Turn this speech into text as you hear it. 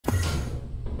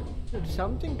Dude,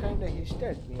 something kinda hissed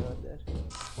at me over there.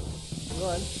 Go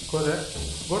on. Go there.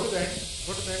 Go to the end.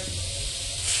 Go to the end.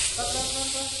 Run.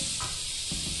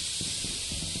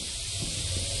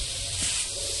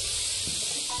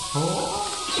 Oh.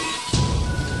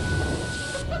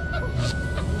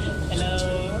 Hello.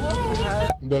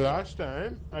 The last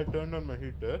time I turned on my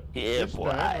heater, this time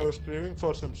I was craving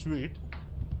for some sweet,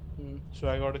 so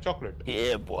I got a chocolate.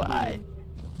 Yeah, boy.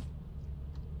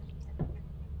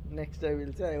 Next time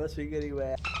we'll say I was figuring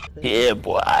where. Yeah,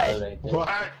 boy. What?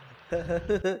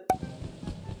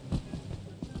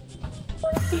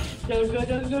 Don't go.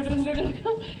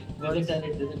 Go to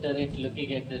turret,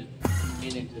 looking at the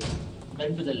main entrance.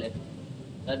 Turn to the left.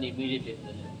 Turn immediately to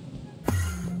the left.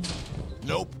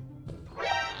 Nope.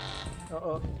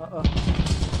 Uh-oh.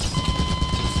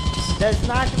 Does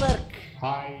not work.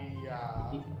 Hiya.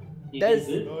 Does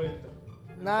Go in the...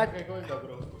 not Okay, go in the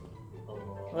bro.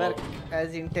 work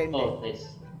as intended. Oh, nice.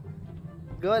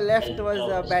 Go left was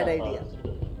a bad idea.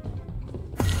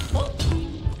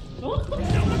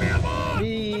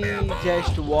 We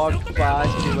just walked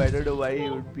past him. I don't know why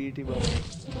you would beat him up.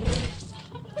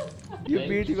 You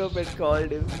beat him up and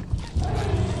called him.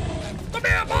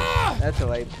 That's a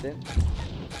vibe then.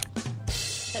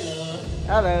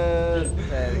 Hello.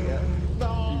 There we go.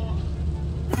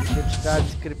 You should start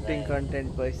scripting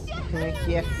content, boys.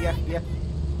 Yeah.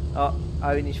 Oh,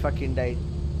 Avinish fucking died.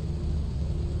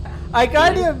 I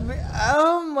can't even.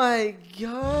 Oh my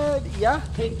god. Yeah.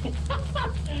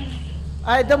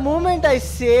 The moment I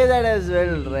say that as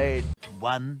well, right?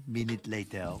 1 minute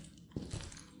later.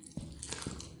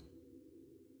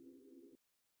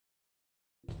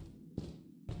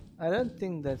 I don't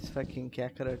think that's fucking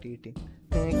Kakarot eating.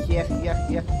 Yeah.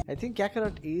 I think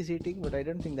Kakarot is eating, but I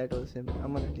don't think that was him.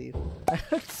 I'm gonna leave. I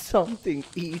heard something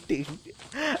eating.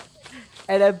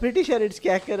 And I'm pretty sure it's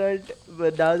Kakarot,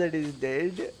 but now that he's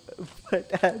dead.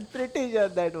 But I'm pretty sure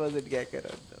that wasn't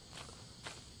Kakarot though.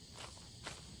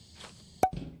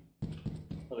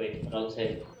 Oh, wait, wrong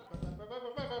side.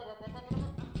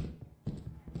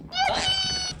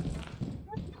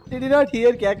 Did you not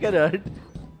hear Kakarot?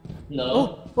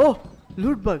 No. Oh,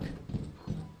 loot bug.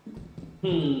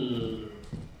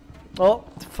 Oh,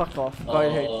 fuck off.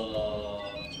 Coil head.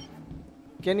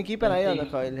 Can you keep an eye on the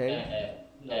coil head?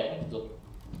 Go.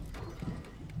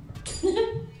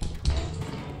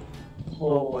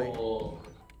 Oh boy.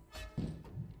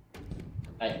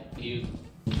 You.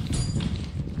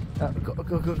 Go.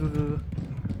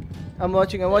 I'm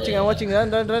watching. Run.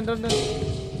 That's not the way.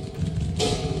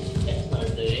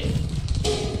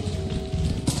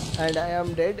 And I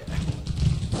am dead.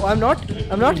 Oh, I'm not.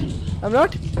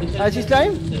 As his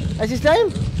time.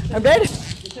 I'm dead.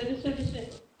 This way.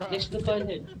 Next to the coin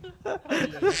head.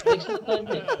 Next to the coin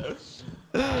head.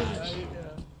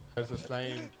 There's a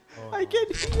slime. Oh. I can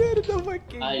hear the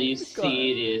fucking. Are you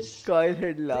serious? Coil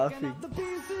head laughing.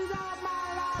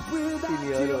 In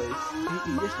your voice.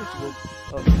 He just looks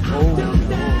good.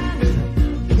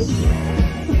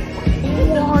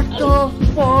 What the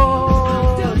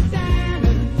fuck?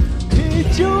 He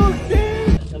choked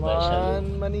it! Come on,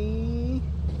 money.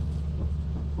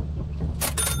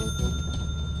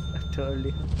 I told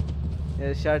you.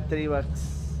 Yeah, shot $3.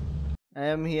 I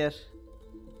am here.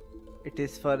 It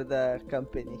is for the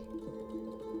company.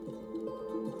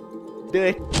 Do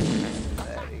it.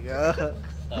 There you go.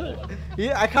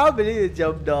 Yeah, I can't believe you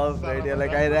jumped off, right? You're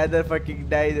like, I'd rather fucking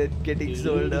die than getting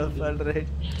sold off, alright?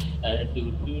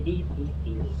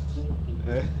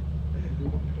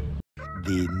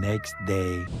 The next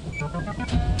day.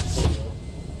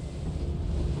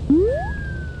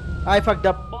 I fucked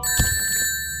up.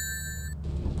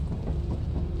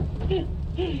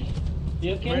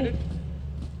 You okay? Made it?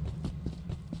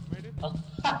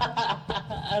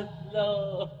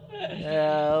 No.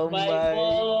 Oh my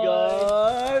boy.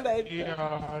 god.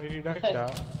 Yeah.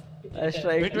 I was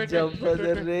trying to jump for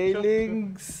the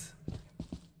railings.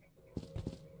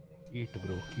 Eat,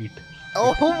 bro. Eat.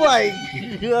 Oh my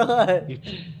god.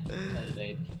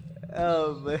 Alright.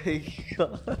 Oh my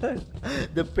god.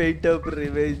 The pent up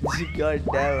revenge. God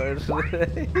damn it.